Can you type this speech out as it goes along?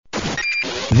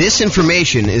This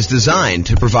information is designed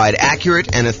to provide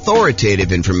accurate and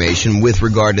authoritative information with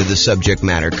regard to the subject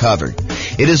matter covered.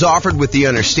 It is offered with the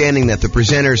understanding that the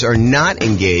presenters are not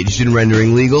engaged in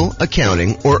rendering legal,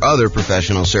 accounting, or other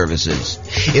professional services.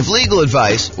 If legal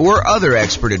advice or other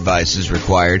expert advice is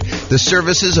required, the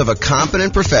services of a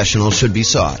competent professional should be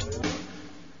sought.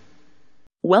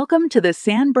 Welcome to the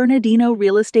San Bernardino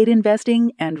Real Estate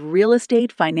Investing and Real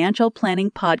Estate Financial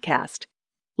Planning Podcast.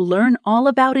 Learn all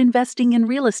about investing in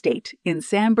real estate in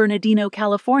San Bernardino,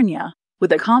 California,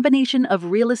 with a combination of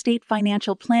real estate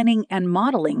financial planning and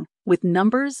modeling with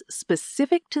numbers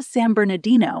specific to San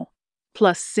Bernardino,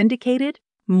 plus syndicated,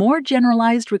 more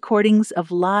generalized recordings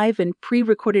of live and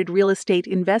pre-recorded real estate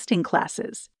investing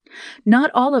classes.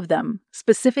 Not all of them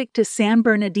specific to San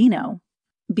Bernardino.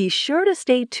 Be sure to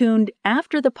stay tuned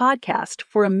after the podcast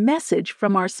for a message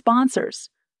from our sponsors.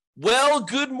 Well,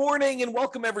 good morning and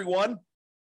welcome, everyone.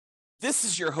 This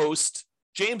is your host,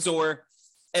 James Orr,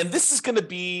 and this is going to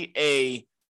be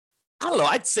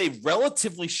I'd say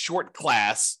relatively short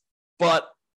class, but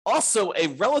also a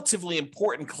relatively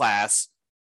important class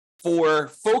for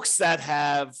folks that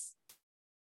have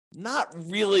not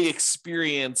really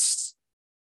experienced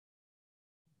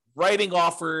writing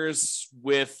offers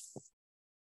with,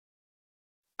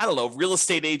 real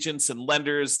estate agents and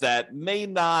lenders that may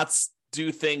not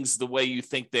do things the way you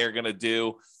think they're going to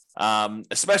do.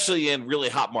 Especially in really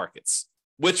hot markets,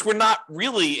 which we're not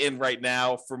really in right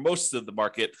now for most of the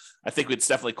market. I think it's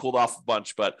definitely cooled off a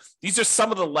bunch, but these are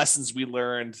some of the lessons we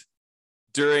learned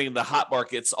during the hot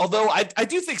markets. Although I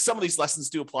do think some of these lessons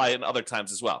do apply in other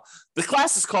times as well. The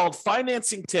class is called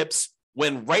Financing Tips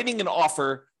When Writing an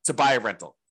Offer to Buy a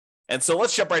Rental. And so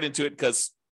let's jump right into it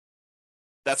because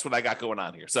that's what I got going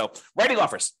on here. So writing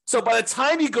offers. So by the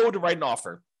time you go to write an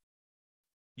offer,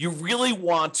 you really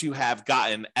want to have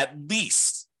gotten at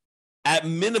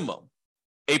minimum,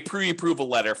 a pre-approval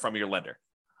letter from your lender.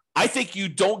 I think you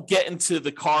don't get into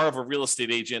the car of a real estate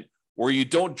agent or you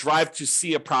don't drive to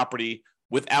see a property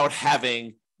without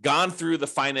having gone through the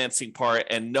financing part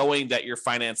and knowing that your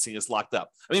financing is locked up.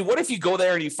 I mean, what if you go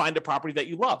there and you find a property that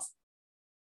you love?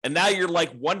 And now you're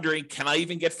like wondering, can I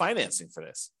even get financing for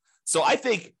this? So I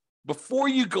think before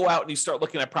you go out and you start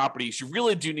looking at properties, you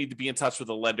really do need to be in touch with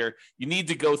a lender. You need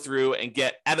to go through and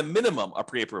get, at a minimum, a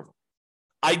pre-approval.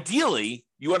 Ideally,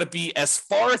 you want to be as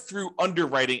far through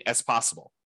underwriting as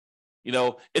possible.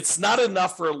 It's not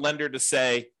enough for a lender to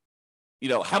say,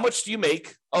 how much do you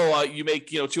make? Oh, you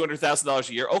make, $200,000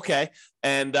 a year. Okay.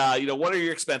 And, what are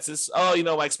your expenses? Oh,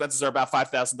 my expenses are about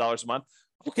 $5,000 a month.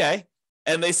 Okay.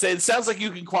 And they say, it sounds like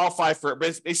you can qualify for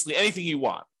basically anything you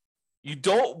want. You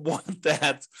don't want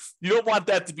that. You don't want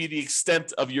that to be the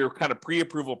extent of your kind of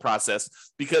pre-approval process,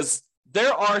 because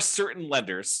there are certain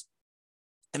lenders,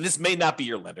 and this may not be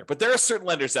your lender, but there are certain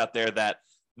lenders out there that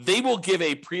they will give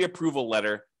a pre-approval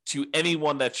letter to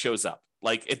anyone that shows up.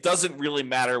 Like, it doesn't really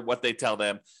matter what they tell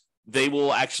them. They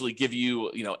will actually give you,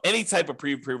 any type of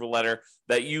pre-approval letter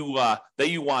that you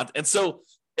want. And so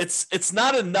it's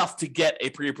not enough to get a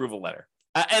pre-approval letter.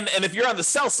 And if you're on the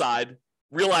sell side,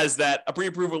 realize that a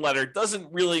pre-approval letter doesn't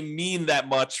really mean that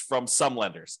much from some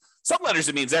lenders. Some lenders,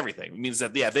 it means everything. It means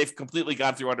that, they've completely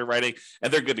gone through underwriting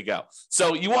and they're good to go.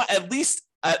 So you want at least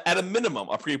at a minimum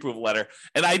a pre-approval letter,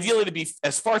 and ideally to be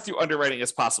as far through underwriting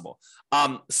as possible.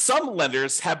 Some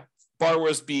lenders have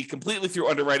borrowers be completely through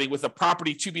underwriting with a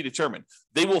property to be determined.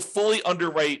 They will fully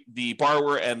underwrite the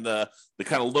borrower and the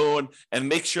kind of loan and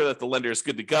make sure that the lender is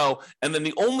good to go. And then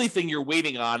the only thing you're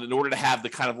waiting on in order to have the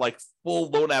kind of like full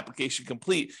loan application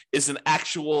complete is an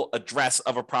actual address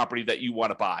of a property that you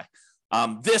want to buy.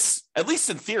 This, at least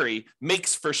in theory,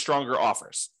 makes for stronger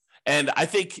offers. And I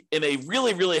think in a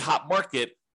really, really hot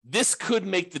market, this could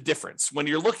make the difference when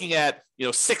you're looking at,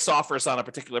 6 offers on a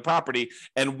particular property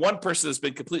and one person has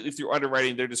been completely through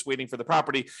underwriting. They're just waiting for the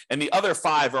property. And the other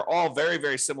 5 are all very,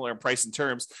 very similar in price and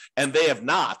terms, and they have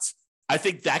not. I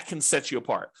think that can set you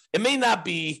apart. It may not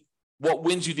be what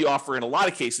wins you the offer in a lot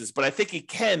of cases, but I think it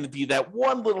can be that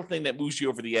one little thing that moves you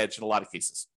over the edge in a lot of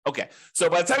cases. Okay. So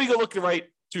by the time you go look to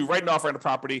write an offer on a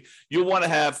property, you'll want to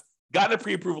have gotten a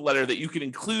pre-approval letter that you can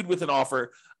include with an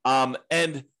offer.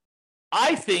 And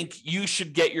I think you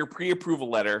should get your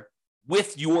pre-approval letter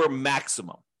with your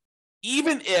maximum,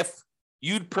 even if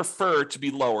you'd prefer to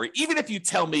be lower. Even if you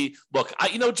tell me, look,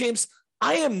 James,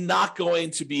 I am not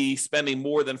going to be spending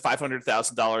more than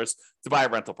 $500,000 to buy a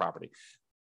rental property,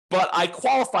 but I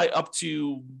qualify up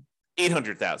to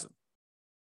 $800,000.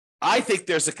 I think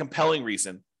there's a compelling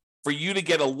reason for you to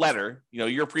get a letter,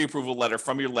 your pre-approval letter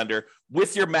from your lender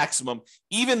with your maximum,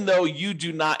 even though you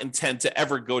do not intend to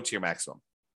ever go to your maximum.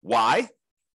 Why?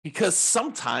 Because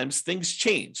sometimes things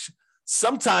change.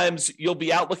 sometimes you'll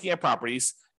be out looking at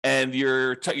properties and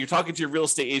you're talking to your real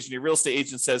estate agent. Your real estate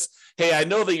agent says, hey, I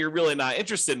know that you're really not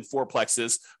interested in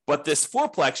fourplexes, but this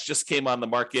fourplex just came on the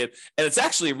market and it's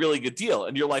actually a really good deal.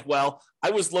 And you're like, well,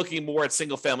 I was looking more at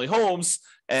single family homes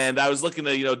and I was looking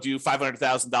to, do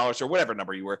 $500,000 or whatever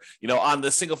number you were, on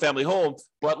the single family home,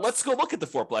 but let's go look at the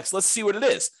fourplex. Let's see what it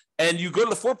is. And you go to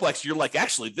the fourplex, you're like,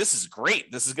 actually, this is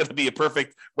great. This is going to be a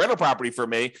perfect rental property for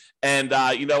me. And,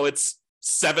 it's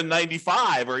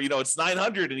 $795 or, it's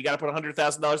 $900 and you got to put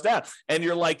 $100,000 down. And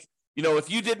you're like,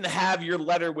 if you didn't have your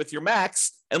letter with your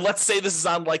max, and let's say this is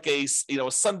on like a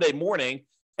Sunday morning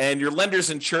and your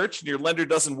lender's in church and your lender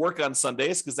doesn't work on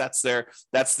Sundays because that's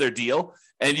their deal.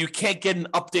 And you can't get an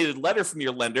updated letter from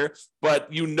your lender,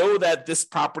 but you know that this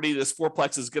property, this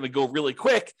fourplex is going to go really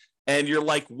quick. And you're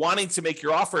like wanting to make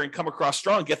your offer and come across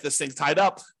strong, get this thing tied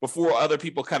up before other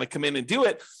people kind of come in and do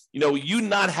it. You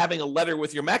not having a letter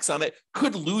with your max on it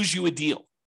could lose you a deal.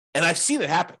 And I've seen it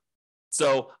happen.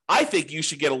 So I think you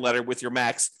should get a letter with your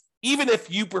max, even if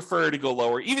you prefer to go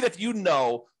lower, even if you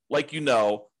know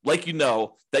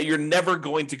that you're never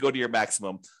going to go to your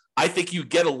maximum. I think you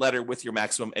get a letter with your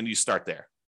maximum and you start there.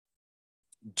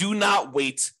 Do not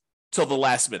wait till the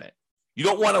last minute. You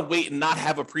don't want to wait and not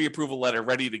have a pre-approval letter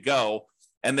ready to go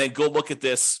and then go look at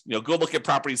this, go look at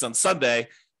properties on Sunday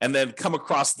and then come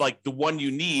across like the one you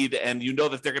need. And you know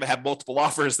that they're going to have multiple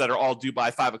offers that are all due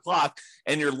by 5:00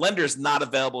 and your lender's not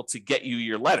available to get you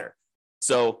your letter.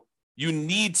 So you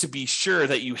need to be sure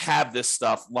that you have this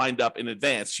stuff lined up in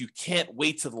advance. You can't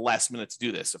wait to the last minute to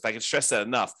do this. If I can stress that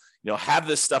enough, have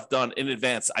this stuff done in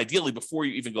advance, ideally before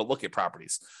you even go look at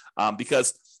properties,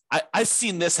 because I've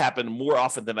seen this happen more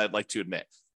often than I'd like to admit.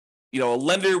 A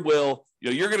lender will,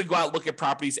 you're going to go out and look at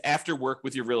properties after work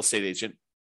with your real estate agent,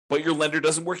 but your lender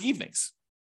doesn't work evenings,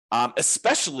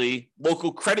 especially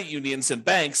local credit unions and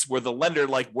banks where the lender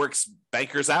works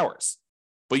bankers' hours,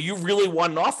 but you really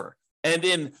want an offer. And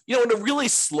in a really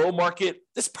slow market,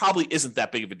 this probably isn't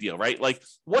that big of a deal, right? Like,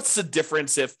 what's the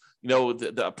difference if,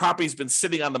 the property's been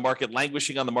sitting on the market,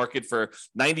 languishing on the market for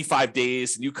 95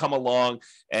 days, and you come along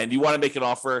and you want to make an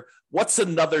offer? What's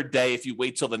another day if you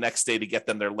wait till the next day to get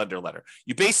them their lender letter?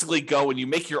 You basically go and you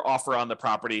make your offer on the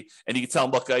property and you tell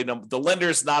them, look, the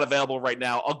lender's not available right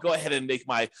now. I'll go ahead and make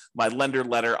my lender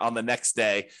letter on the next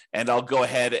day, and I'll go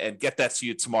ahead and get that to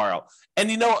you tomorrow.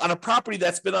 And, on a property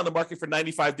that's been on the market for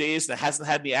 95 days and hasn't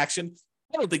had any action,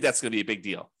 I don't think that's going to be a big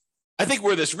deal. I think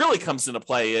where this really comes into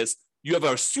play is you have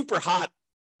a super hot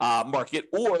market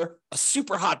or a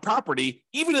super hot property,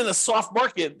 even in a soft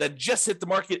market that just hit the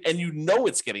market, and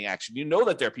it's getting action.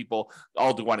 That there are people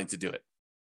all wanting to do it.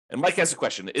 And Mike has a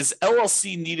question. Is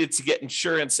LLC needed to get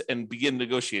insurance and begin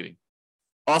negotiating?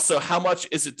 Also, how much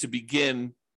is it to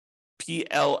begin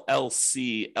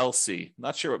PLLC LC?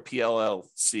 Not sure what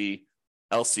PLLC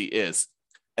LC is.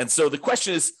 And so the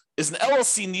question is an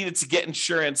LLC needed to get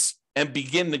insurance and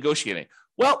begin negotiating?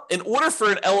 Well, in order for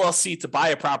an LLC to buy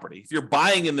a property, if you're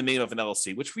buying in the name of an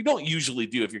LLC, which we don't usually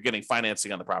do if you're getting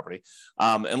financing on the property,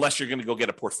 unless you're going to go get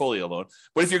a portfolio loan.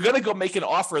 But if you're going to go make an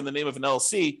offer in the name of an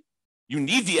LLC, you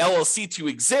need the LLC to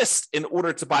exist in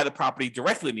order to buy the property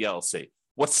directly in the LLC.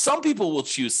 What some people will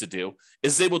choose to do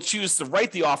is they will choose to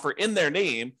write the offer in their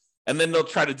name, and then they'll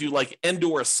try to do like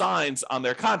endorse signs on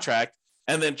their contract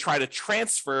and then try to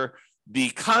transfer the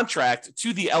contract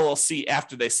to the LLC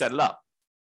after they set it up.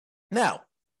 Now,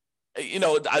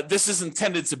 this is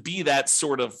intended to be that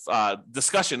sort of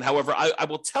discussion. However, I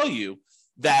will tell you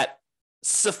that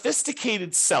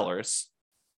sophisticated sellers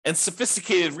and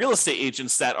sophisticated real estate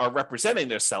agents that are representing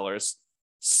their sellers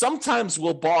sometimes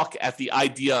will balk at the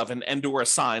idea of an endorse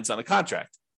signs on a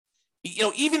contract.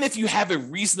 Even if you have a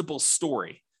reasonable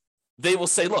story, they will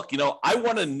say, look, I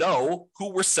want to know who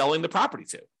we're selling the property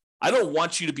to. I don't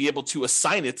want you to be able to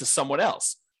assign it to someone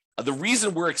else. The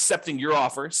reason we're accepting your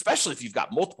offer, especially if you've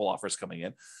got multiple offers coming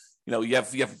in, you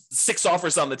have 6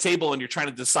 offers on the table and you're trying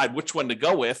to decide which one to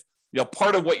go with.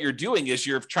 Part of what you're doing is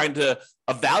you're trying to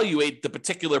evaluate the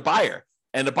particular buyer.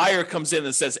 And the buyer comes in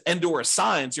and says, endorse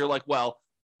signs. You're like, well,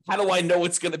 how do I know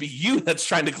it's going to be you that's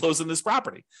trying to close on this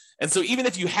property? And so even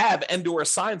if you have endorse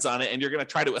signs on it and you're going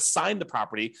to try to assign the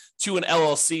property to an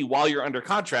LLC while you're under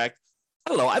contract,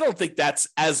 I don't think that's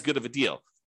as good of a deal.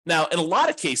 Now, in a lot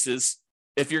of cases,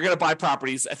 if you're going to buy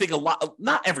properties, I think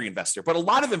not every investor, but a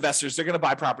lot of investors, they're going to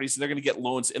buy properties and they're going to get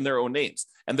loans in their own names.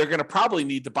 And they're going to probably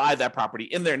need to buy that property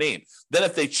in their name. Then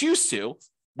if they choose to,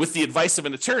 with the advice of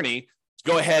an attorney,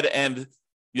 go ahead and,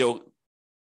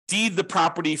 deed the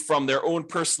property from their own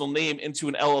personal name into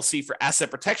an LLC for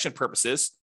asset protection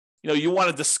purposes. you want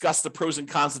to discuss the pros and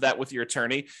cons of that with your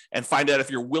attorney and find out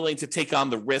if you're willing to take on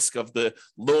the risk of the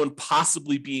loan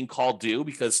possibly being called due,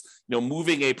 because,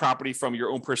 moving a property from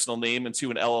your own personal name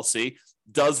into an LLC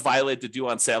does violate the due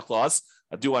on sale clause,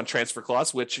 a due on transfer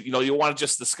clause, which, you'll want to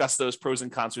just discuss those pros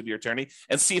and cons with your attorney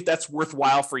and see if that's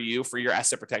worthwhile for you for your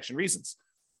asset protection reasons.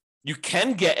 You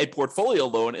can get a portfolio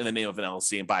loan in the name of an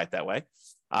LLC and buy it that way.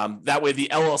 That way, the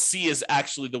LLC is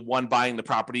actually the one buying the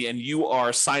property, and you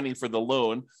are signing for the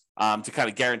loan to kind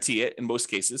of guarantee it in most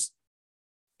cases,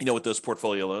 with those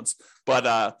portfolio loans. But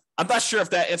I'm not sure if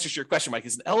that answers your question, Mike.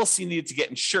 Is an LLC needed to get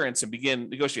insurance and begin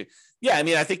negotiating? Yeah,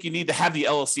 I think you need to have the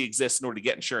LLC exist in order to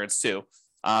get insurance too.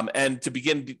 And to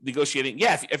begin negotiating.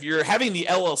 Yeah, if you're having the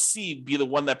LLC be the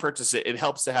one that purchases it, it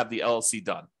helps to have the LLC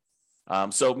done.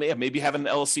 So maybe having an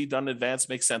LLC done in advance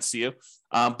makes sense to you.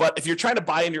 But if you're trying to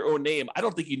buy in your own name, I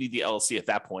don't think you need the LLC at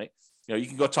that point. You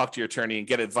can go talk to your attorney and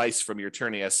get advice from your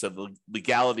attorney as to the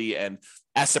legality and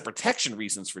asset protection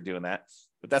reasons for doing that.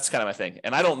 But that's kind of my thing.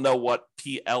 And I don't know what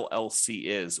PLLC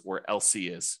is or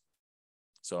LC is.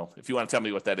 So if you want to tell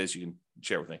me what that is, you can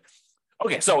share with me.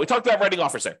 Okay, so we talked about writing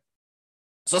offers there.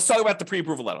 So let's talk about the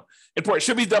pre-approval letter. Important. It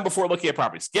should be done before looking at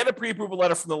properties. Get a pre-approval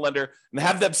letter from the lender and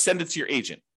have them send it to your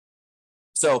agent.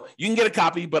 So you can get a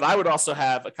copy, but I would also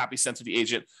have a copy sent to the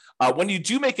agent. When you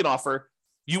do make an offer,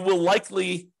 you will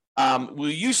we'll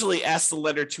usually ask the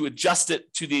lender to adjust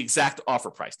it to the exact offer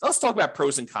price. Now, let's talk about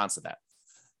pros and cons of that.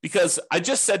 Because I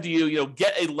just said to you,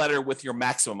 get a letter with your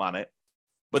maximum on it.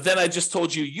 But then I just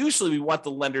told you, usually we want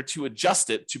the lender to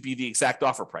adjust it to be the exact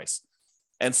offer price.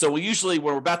 And so we usually,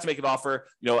 when we're about to make an offer,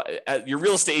 your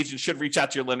real estate agent should reach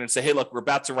out to your lender and say, hey, look, we're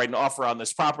about to write an offer on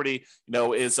this property.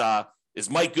 Is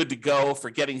Mike good to go for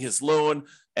getting his loan?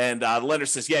 And the lender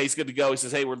says, yeah, he's good to go. He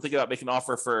says, hey, we're thinking about making an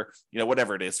offer for,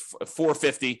 whatever it is,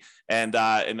 $450. And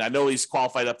I know he's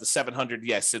qualified up to $700.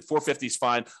 Yes, said $450 is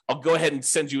fine. I'll go ahead and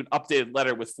send you an updated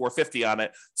letter with $450 on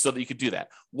it so that you could do that.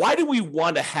 Why do we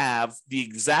want to have the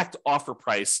exact offer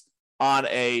price on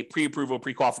a pre-approval,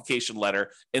 pre-qualification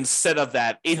letter instead of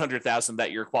that $800,000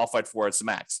 that you're qualified for as the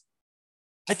max?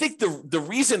 I think the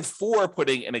reason for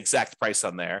putting an exact price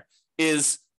on there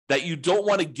is that you don't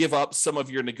want to give up some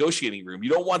of your negotiating room. You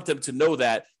don't want them to know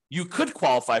that you could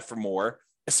qualify for more,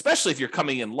 especially if you're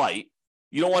coming in light.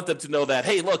 You don't want them to know that,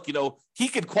 hey, look, he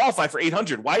could qualify for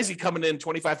 $800. Why is he coming in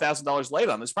 $25,000 light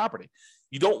on this property?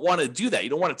 You don't want to do that. You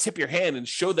don't want to tip your hand and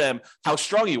show them how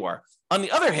strong you are. On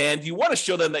the other hand, you want to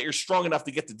show them that you're strong enough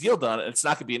to get the deal done, and it's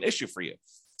not going to be an issue for you.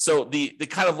 So the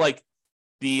kind of like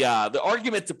the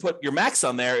argument to put your max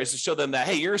on there is to show them that,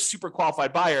 hey, you're a super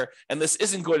qualified buyer, and this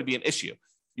isn't going to be an issue.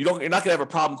 You're not going to have a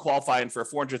problem qualifying for a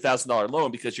 $400,000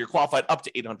 loan because you're qualified up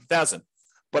to $800,000.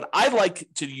 But I like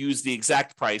to use the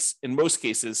exact price in most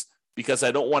cases because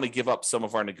I don't want to give up some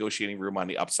of our negotiating room on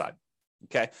the upside.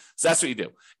 Okay, so that's what you do.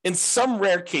 In some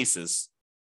rare cases,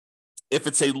 if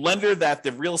it's a lender that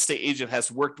the real estate agent has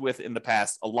worked with in the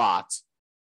past a lot,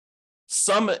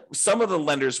 some of the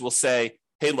lenders will say,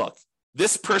 hey, look,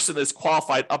 this person is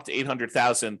qualified up to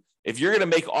 $800,000. If you're going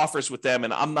to make offers with them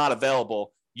and I'm not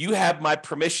available, you have my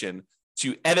permission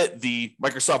to edit the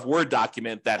Microsoft Word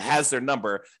document that has their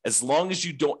number as long as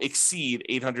you don't exceed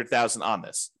 $800,000 on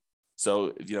this.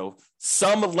 So,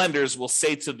 some lenders will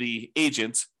say to the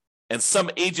agent, and some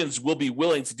agents will be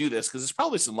willing to do this because there's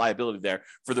probably some liability there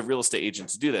for the real estate agent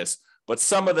to do this. But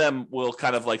some of them will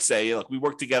kind of like say, look, we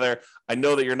work together. I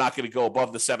know that you're not going to go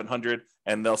above the 700.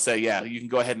 And they'll say, yeah, you can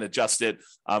go ahead and adjust it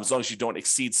as long as you don't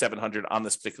exceed 700 on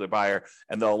this particular buyer.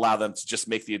 And they'll allow them to just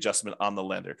make the adjustment on the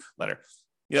letter.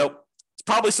 It's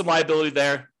probably some liability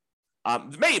there.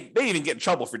 May even get in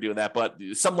trouble for doing that. But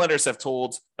some lenders have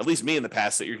told, at least me in the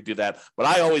past, that you can do that. But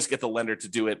I always get the lender to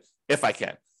do it if I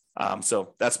can.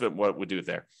 So that's what we do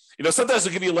there. Sometimes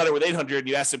they'll give you a letter with 800 and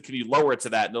you ask them, can you lower it to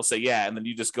that? And they'll say, yeah. And then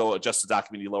you just go adjust the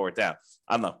document, you lower it down.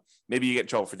 I don't know. Maybe you get in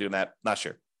trouble for doing that. Not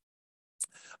sure.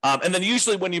 And then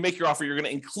usually when you make your offer, you're going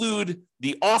to include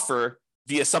the offer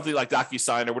via something like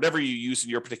DocuSign or whatever you use in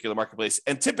your particular marketplace.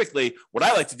 And typically what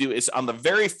I like to do is on the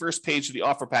very first page of the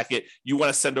offer packet, you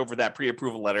want to send over that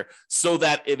pre-approval letter so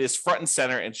that it is front and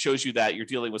center and shows you that you're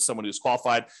dealing with someone who's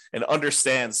qualified and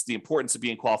understands the importance of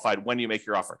being qualified when you make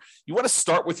your offer. You want to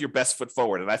start with your best foot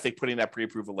forward. And I think putting that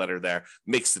pre-approval letter there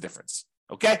makes the difference.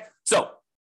 Okay. So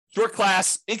short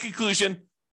class, in conclusion,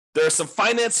 there are some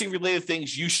financing related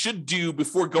things you should do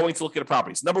before going to look at a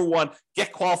property. So number one,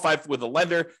 get qualified with a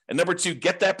lender. And number two,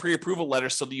 get that pre-approval letter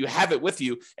so that you have it with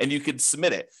you and you can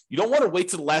submit it. You don't want to wait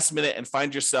to the last minute and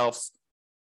find yourself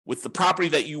with the property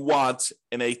that you want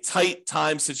in a tight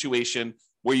time situation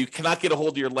where you cannot get a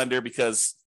hold of your lender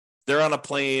because they're on a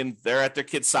plane, they're at their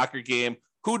kid's soccer game,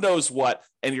 who knows what,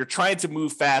 and you're trying to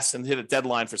move fast and hit a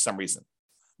deadline for some reason.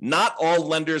 Not all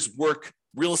lenders work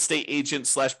real estate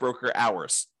agent / broker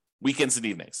hours, weekends and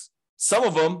evenings. Some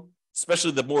of them,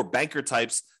 especially the more banker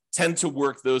types, tend to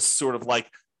work those sort of like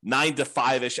 9 to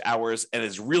 5-ish hours, and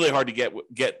it's really hard to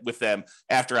get with them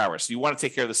after hours. So you want to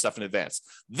take care of this stuff in advance.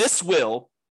 This will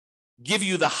give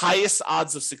you the highest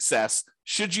odds of success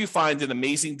should you find an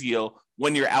amazing deal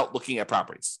when you're out looking at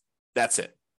properties. That's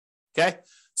it. Okay?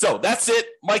 So that's it.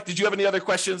 Mike, did you have any other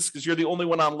questions? Because you're the only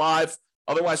one on live.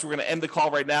 Otherwise, we're going to end the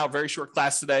call right now. Very short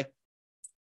class today.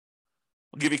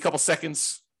 I'll give you a couple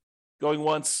seconds. Going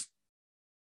once.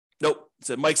 Nope.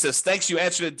 So Mike says, thanks, you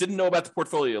answered it. Didn't know about the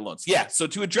portfolio loans. Yeah, so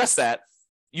to address that,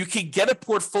 you can get a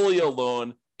portfolio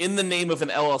loan in the name of an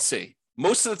LLC.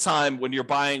 Most of the time when you're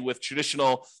buying with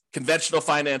traditional conventional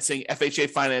financing, FHA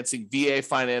financing, VA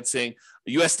financing,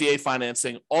 USDA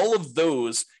financing, all of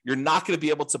those, you're not going to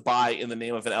be able to buy in the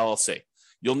name of an LLC.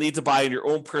 You'll need to buy in your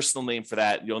own personal name for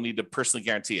that. You'll need to personally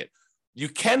guarantee it. You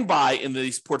can buy in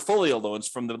these portfolio loans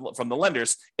from the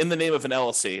lenders in the name of an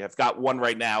LLC. I've got one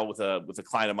right now with a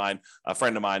client of mine, a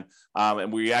friend of mine,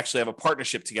 and we actually have a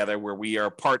partnership together where we are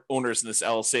part owners in this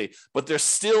LLC. But there's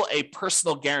still a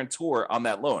personal guarantor on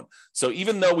that loan. So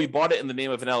even though we bought it in the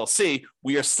name of an LLC,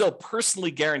 we are still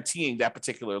personally guaranteeing that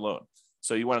particular loan.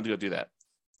 So you want to go do that.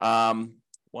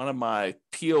 One of my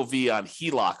POV on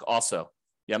HELOC also.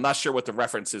 Yeah, I'm not sure what the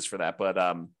reference is for that, but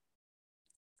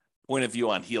point of view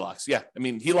on HELOCs. Yeah, I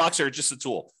mean, HELOCs are just a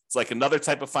tool. It's like another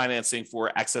type of financing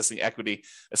for accessing equity,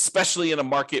 especially in a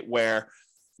market where,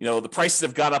 you know, the prices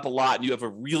have gone up a lot and you have a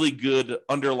really good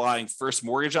underlying first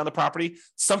mortgage on the property.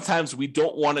 Sometimes we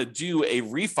don't want to do a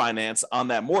refinance on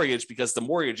that mortgage because the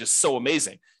mortgage is so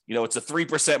amazing. You know, it's a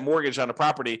 3% mortgage on a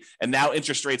property and now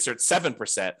interest rates are at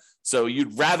 7%. So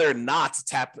you'd rather not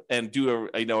tap and do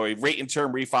a rate and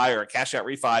term refi or a cash out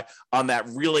refi on that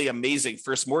really amazing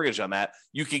first mortgage on that.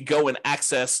 You could go and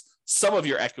access some of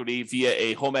your equity via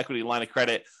a home equity line of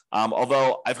credit.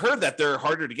 Although I've heard that they're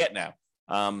harder to get now.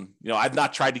 I've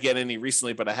not tried to get any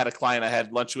recently, but I had a client I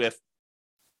had lunch with.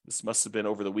 This must have been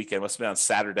over the weekend, must have been on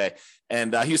Saturday.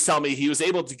 And he was telling me he was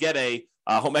able to get a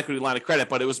home equity line of credit,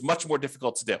 but it was much more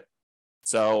difficult to do.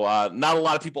 So not a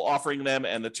lot of people offering them,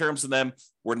 and the terms of them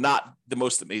were not the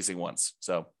most amazing ones.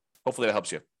 So hopefully that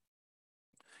helps you.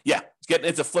 Yeah, getting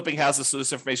into flipping houses, so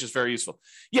this information is very useful.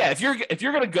 Yeah, if you're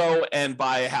going to go and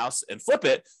buy a house and flip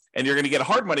it, and you're going to get a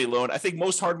hard money loan, I think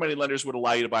most hard money lenders would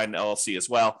allow you to buy an LLC as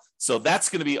well. So that's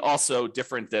going to be also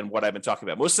different than what I've been talking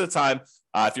about. Most of the time,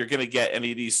 if you're going to get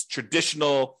any of these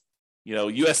traditional,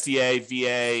 USDA,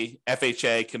 VA,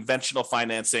 FHA, conventional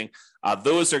financing,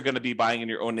 those are going to be buying in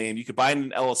your own name. You could buy in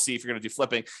an LLC if you're going to do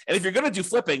flipping. And if you're going to do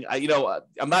flipping,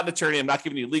 I'm not an attorney. I'm not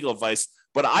giving you legal advice,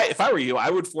 but if I were you, I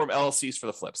would form LLCs for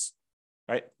the flips.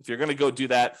 Right? If you're going to go do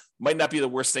that, might not be the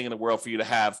worst thing in the world for you to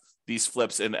have these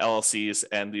flips in LLCs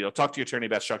and, talk to your attorney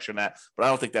about structuring that, but I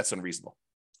don't think that's unreasonable.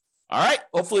 All right.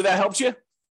 Hopefully that helps you.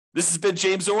 This has been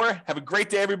James Orr. Have a great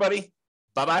day, everybody.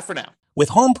 Bye-bye for now. With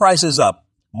home prices up,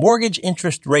 mortgage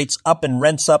interest rates up and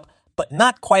rents up, but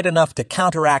not quite enough to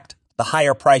counteract the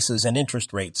higher prices and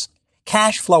interest rates,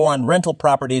 cash flow on rental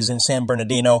properties in San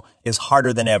Bernardino is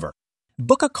harder than ever.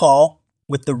 Book a call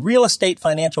with the Real Estate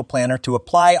Financial Planner to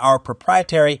apply our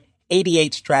proprietary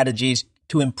 88 strategies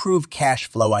to improve cash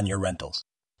flow on your rentals.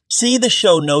 See the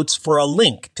show notes for a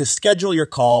link to schedule your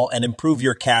call and improve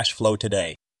your cash flow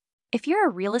today. If you're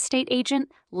a real estate agent,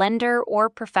 lender, or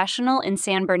professional in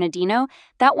San Bernardino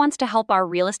that wants to help our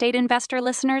real estate investor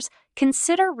listeners,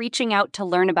 consider reaching out to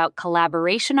learn about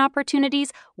collaboration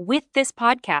opportunities with this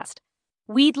podcast.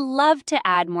 We'd love to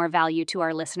add more value to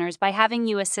our listeners by having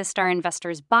you assist our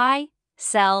investors buy,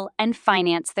 sell, and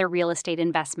finance their real estate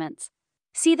investments.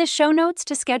 See the show notes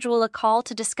to schedule a call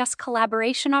to discuss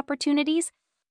collaboration opportunities